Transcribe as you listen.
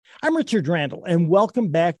I'm Richard Randall, and welcome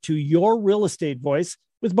back to Your Real Estate Voice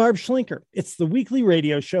with Barb Schlinker. It's the weekly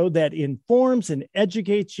radio show that informs and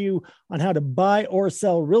educates you on how to buy or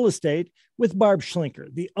sell real estate with Barb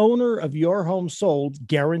Schlinker, the owner of Your Home Sold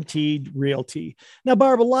Guaranteed Realty. Now,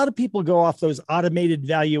 Barb, a lot of people go off those automated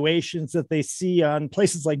valuations that they see on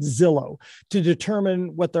places like Zillow to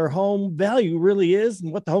determine what their home value really is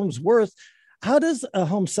and what the home's worth. How does a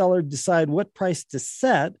home seller decide what price to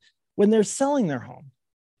set when they're selling their home?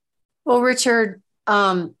 Well, Richard,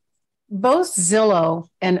 both Zillow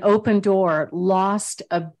and Open Door lost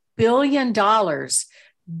 $1 billion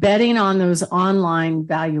betting on those online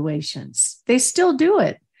valuations. They still do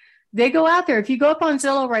it. They go out there. If you go up on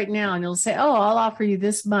Zillow right now and you'll say, oh, I'll offer you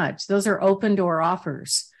this much. Those are Open Door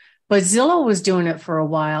offers. But Zillow was doing it for a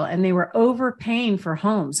while and they were overpaying for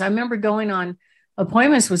homes. I remember going on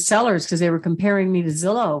appointments with sellers because they were comparing me to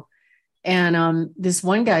Zillow. And this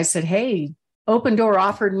one guy said, hey, Open Door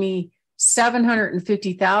offered me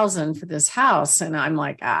 $750,000 for this house. And I'm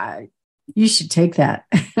like, you should take that.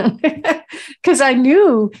 Because I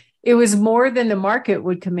knew it was more than the market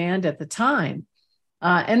would command at the time.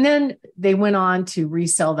 And then they went on to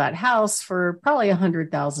resell that house for probably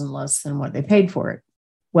 $100,000 less than what they paid for it.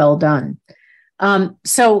 Well done.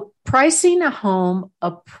 So pricing a home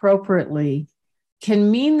appropriately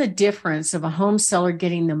can mean the difference of a home seller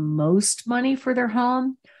getting the most money for their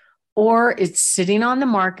home, or it's sitting on the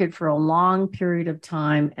market for a long period of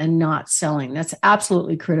time and not selling. That's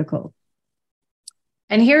absolutely critical.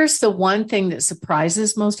 And here's the one thing that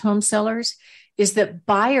surprises most home sellers is that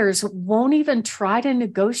buyers won't even try to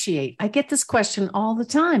negotiate. I get this question all the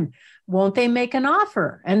time. Won't they make an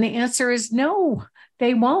offer? And the answer is no,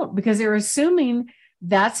 they won't, because they're assuming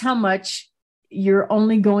that's how much you're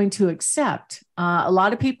only going to accept. A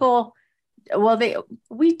lot of people,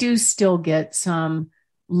 we do still get some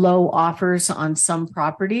low offers on some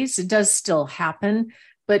properties. It does still happen,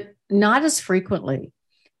 but not as frequently.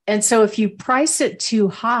 And so if you price it too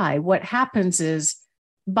high, what happens is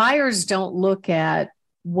buyers don't look at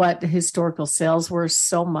what the historical sales were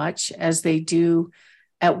so much as they do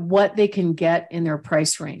at what they can get in their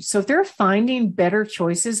price range. So if they're finding better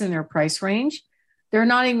choices in their price range, they're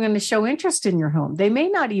not even going to show interest in your home. They may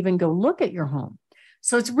not even go look at your home.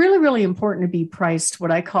 So it's really, really important to be priced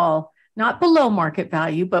what I call not below market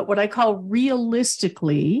value, but what I call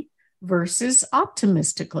realistically versus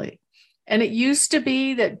optimistically. And it used to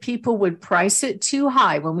be that people would price it too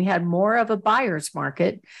high. When we had more of a buyer's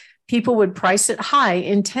market, people would price it high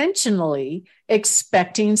intentionally,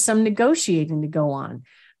 expecting some negotiating to go on.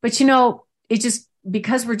 But,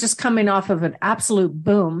 because we're just coming off of an absolute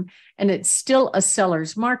boom and it's still a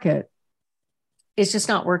seller's market, it's just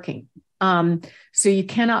not working. So you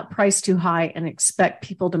cannot price too high and expect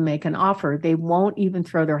people to make an offer. They won't even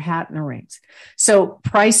throw their hat in the rings. So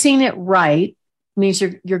pricing it right means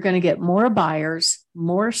you're going to get more buyers,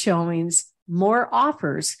 more showings, more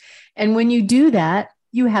offers. And when you do that,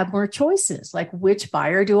 you have more choices, like which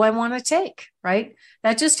buyer do I want to take, right?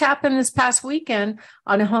 That just happened this past weekend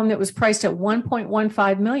on a home that was priced at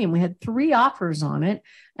 $1.15 million. We had 3 offers on it,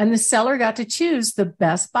 and the seller got to choose the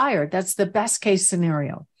best buyer. That's the best case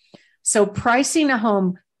scenario. So pricing a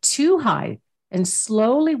home too high and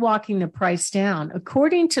slowly walking the price down,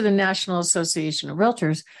 according to the National Association of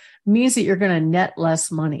Realtors, means that you're going to net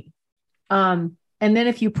less money. And then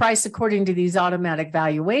if you price according to these automatic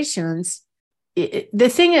valuations, the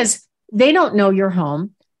thing is, they don't know your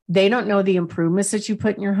home. They don't know the improvements that you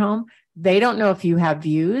put in your home. They don't know if you have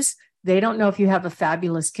views. They don't know if you have a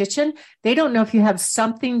fabulous kitchen. They don't know if you have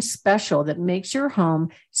something special that makes your home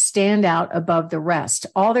stand out above the rest.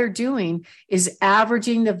 All they're doing is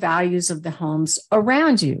averaging the values of the homes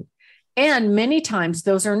around you. And many times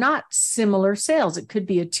those are not similar sales. It could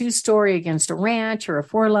be a 2-story against a ranch or a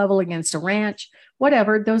 4-level against a ranch,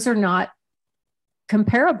 whatever. Those are not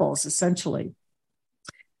comparables, essentially.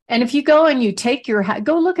 And if you go and you take go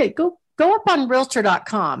up on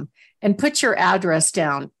realtor.com and put your address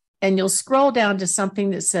down, and you'll scroll down to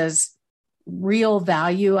something that says real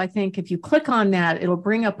value. I think if you click on that, it'll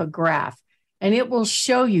bring up a graph and it will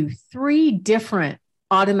show you 3 different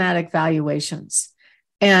automatic valuations.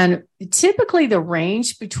 And typically the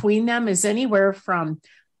range between them is anywhere from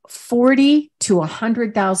 $40,000 to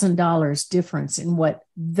 $100,000 difference in what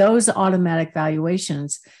those automatic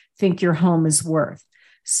valuations think your home is worth.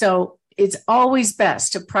 So it's always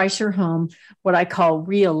best to price your home what I call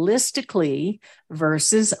realistically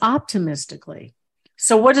versus optimistically.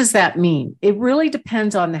 So what does that mean? It really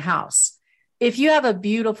depends on the house. If you have a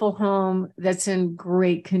beautiful home that's in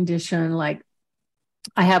great condition, like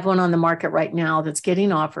I have one on the market right now that's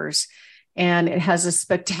getting offers, and it has a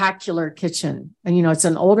spectacular kitchen. And, it's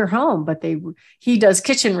an older home, but he does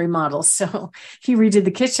kitchen remodels. So he redid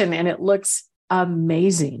the kitchen and it looks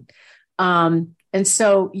amazing. And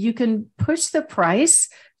so you can push the price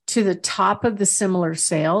to the top of the similar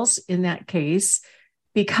sales in that case,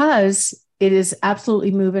 because it is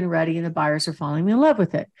absolutely move-in ready and the buyers are falling in love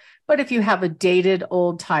with it. But if you have a dated,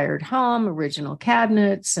 old, tired home, original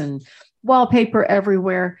cabinets and wallpaper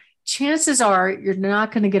everywhere, chances are you're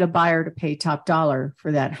not going to get a buyer to pay top dollar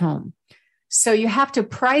for that home. So you have to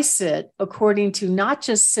price it according to not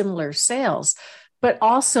just similar sales, but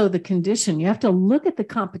also the condition. You have to look at the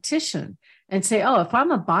competition and say, oh, if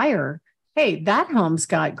I'm a buyer, hey, that home's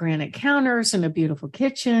got granite counters and a beautiful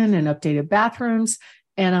kitchen and updated bathrooms,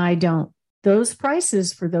 and I don't. Those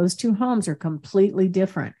prices for those two homes are completely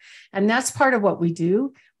different. And that's part of what we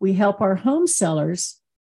do. We help our home sellers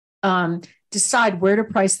decide where to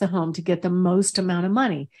price the home to get the most amount of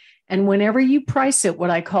money. And whenever you price it, what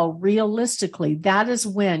I call realistically, that is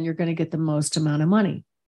when you're going to get the most amount of money.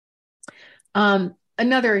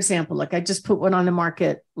 Another example, like I just put one on the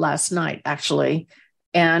market last night, actually,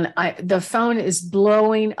 and the phone is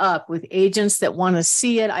blowing up with agents that want to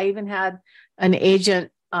see it. I even had an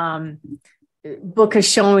agent book a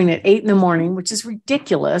showing at 8 a.m, which is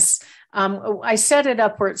ridiculous. I set it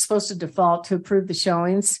up where it's supposed to default to approve the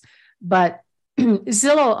showings, but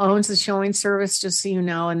Zillow owns the showing service, just so you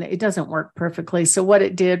know, and it doesn't work perfectly. So what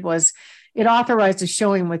it did was it authorized a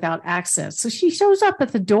showing without access. So she shows up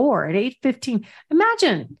at the door at 8:15.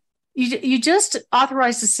 Imagine you just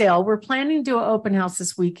authorized a sale. We're planning to do an open house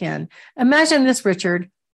this weekend. Imagine this, Richard.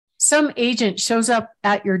 Some agent shows up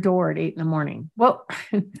at your door at 8 a.m. Well,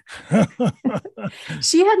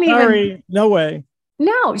 she hadn't even. Sorry, no way.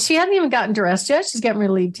 No, she hadn't even gotten dressed yet. She's getting ready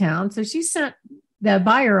to leave town. So she sent that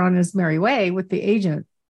buyer on his merry way with the agent.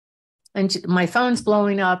 And my phone's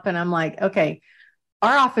blowing up. And I'm like, okay,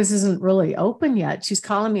 our office isn't really open yet. She's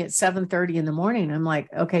calling me at 7:30 in the morning. I'm like,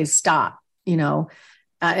 okay, stop,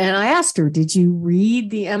 and I asked her, did you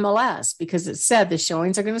read the MLS? Because it said the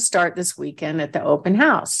showings are going to start this weekend at the open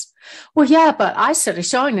house. Well, yeah, but I said a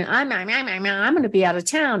showing and I'm going to be out of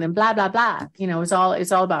town and blah, blah, blah. It's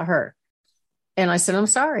all about her. And I said, I'm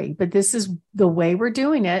sorry, but this is the way we're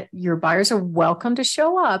doing it. Your buyers are welcome to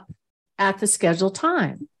show up at the scheduled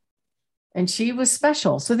time. And she was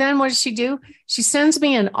special. So then what does she do? She sends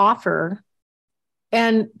me an offer,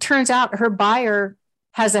 and turns out her buyer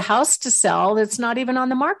has a house to sell that's not even on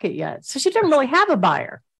the market yet. So she didn't really have a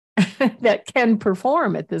buyer that can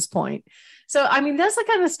perform at this point. So, that's the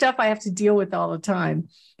kind of stuff I have to deal with all the time.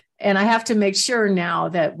 And I have to make sure now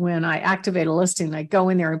that when I activate a listing, I go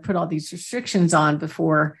in there and put all these restrictions on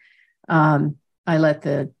before I let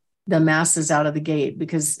the masses out of the gate,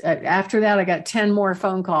 because after that, I got 10 more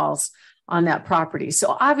phone calls on that property.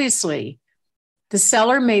 So obviously the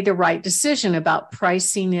seller made the right decision about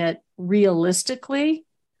pricing it realistically.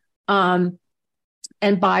 And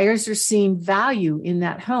buyers are seeing value in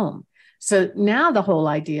that home. So now the whole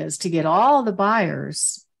idea is to get all the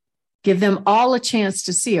buyers, give them all a chance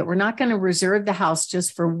to see it. We're not going to reserve the house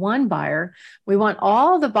just for one buyer. We want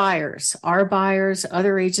all the buyers, our buyers,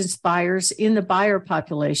 other agents' buyers in the buyer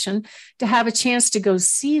population, to have a chance to go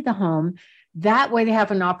see the home. That way they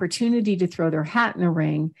have an opportunity to throw their hat in the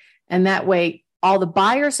ring. And that way all the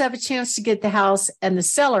buyers have a chance to get the house, and the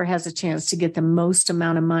seller has a chance to get the most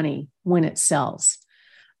amount of money when it sells.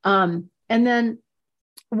 And then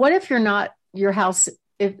what if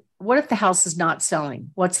what if the house is not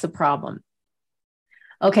selling? What's the problem?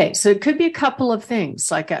 Okay, so it could be a couple of things.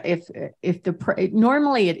 Like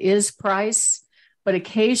normally it is price, but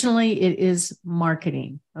occasionally it is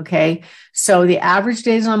marketing. Okay, so the average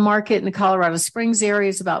days on market in the Colorado Springs area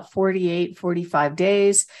is about 48, 45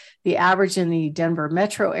 days. The average in the Denver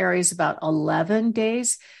metro area is about 11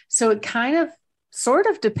 days. So it kind of sort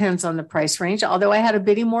of depends on the price range. Although I had a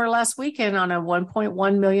bidding war last weekend on a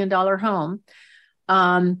 $1.1 million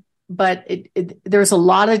home. But there's a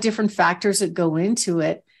lot of different factors that go into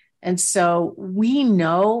it. And so we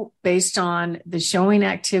know, based on the showing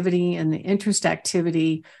activity and the interest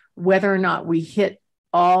activity, whether or not we hit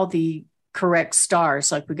all the correct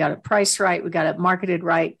stars. Like we got it priced right, we got it marketed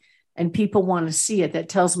right, and people want to see it. That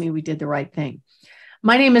tells me we did the right thing.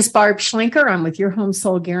 My name is Barb Schlinker. I'm with Your Home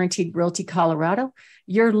Sold Guaranteed Realty Colorado.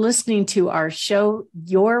 You're listening to our show,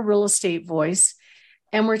 Your Real Estate Voice.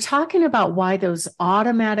 And we're talking about why those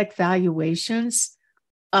automatic valuations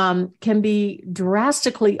can be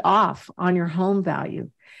drastically off on your home value.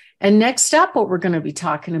 And next up, what we're going to be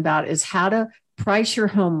talking about is how to price your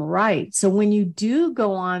home right. So when you do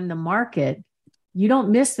go on the market, you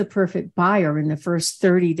don't miss the perfect buyer in the first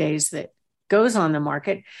 30 days that goes on the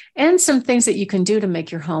market, and some things that you can do to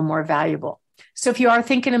make your home more valuable. So if you are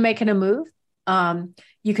thinking of making a move,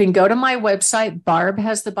 you can go to my website,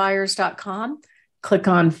 barbhasthebuyers.com, click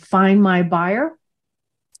on Find My Buyer.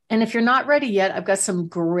 And if you're not ready yet, I've got some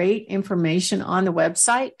great information on the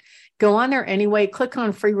website. Go on there anyway, click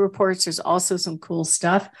on free reports. There's also some cool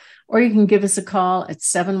stuff. Or you can give us a call at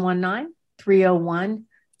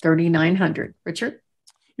 719-301-3900. Richard?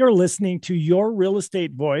 You're listening to Your Real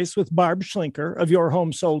Estate Voice with Barb Schlinker of Your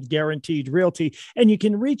Home Sold Guaranteed Realty. And you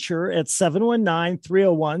can reach her at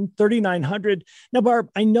 719-301-3900. Now, Barb,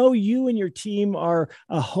 I know you and your team are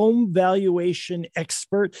a home valuation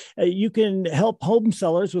expert. You can help home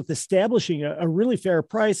sellers with establishing a really fair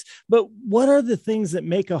price. But what are the things that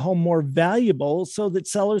make a home more valuable so that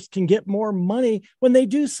sellers can get more money when they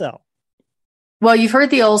do sell? Well, you've heard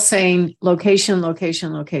the old saying, location,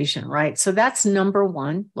 location, location, right? So that's number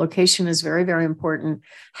one. Location is very, very important.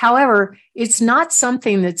 However, it's not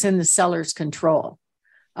something that's in the seller's control.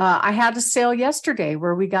 I had a sale yesterday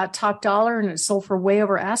where we got top dollar and it sold for way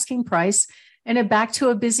over asking price and it back to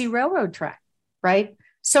a busy railroad track, right?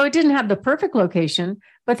 So it didn't have the perfect location,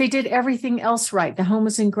 but they did everything else right. The home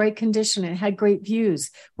was in great condition. It had great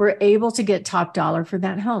views. We're able to get top dollar for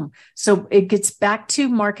that home. So it gets back to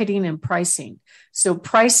marketing and pricing. So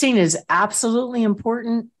pricing is absolutely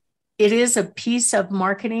important. It is a piece of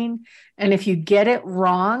marketing. And if you get it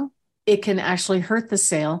wrong, it can actually hurt the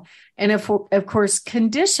sale. And of course,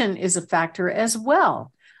 condition is a factor as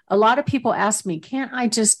well. A lot of people ask me, can't I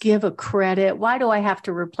just give a credit? Why do I have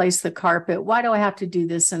to replace the carpet? Why do I have to do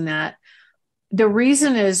this and that? The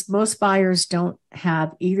reason is most buyers don't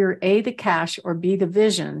have either A, the cash, or B, the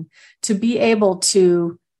vision to be able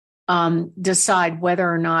to decide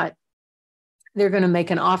whether or not they're going to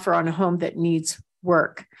make an offer on a home that needs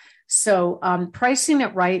work. So pricing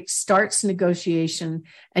it right starts negotiation,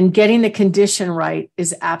 and getting the condition right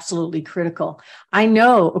is absolutely critical. I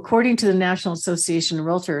know, according to the National Association of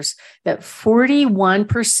Realtors, that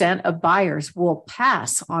 41% of buyers will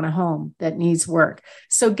pass on a home that needs work.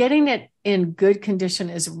 So getting it in good condition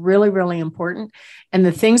is really, really important. And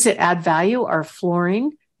the things that add value are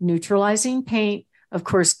flooring, neutralizing paint, of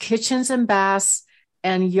course, kitchens and baths,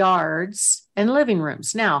 and yards and living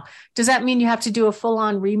rooms. Now, does that mean you have to do a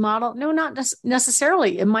full-on remodel? No, not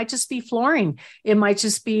necessarily. It might just be flooring. It might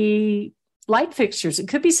just be light fixtures. It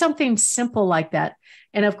could be something simple like that.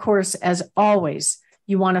 And of course, as always,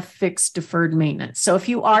 you want to fix deferred maintenance. So if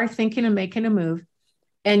you are thinking of making a move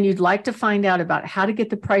and you'd like to find out about how to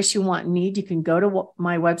get the price you want and need, you can go to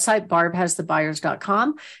my website,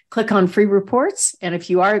 barbhasthebuyers.com, click on free reports. And if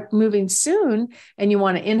you are moving soon and you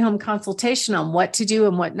want an in-home consultation on what to do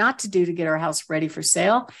and what not to do to get our house ready for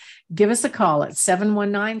sale, give us a call at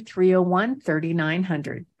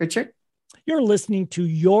 719-301-3900. Richard? You're listening to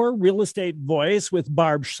Your Real Estate Voice with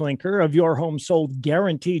Barb Schlinker of Your Home Sold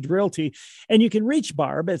Guaranteed Realty. And you can reach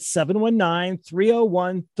Barb at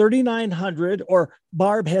 719-301-3900 or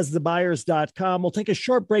barbhasthebuyers.com. We'll take a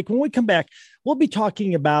short break. When we come back, we'll be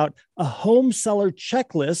talking about a home seller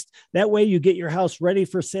checklist. That way you get your house ready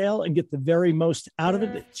for sale and get the very most out of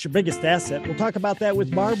it. It's your biggest asset. We'll talk about that with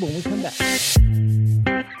Barb when we come back.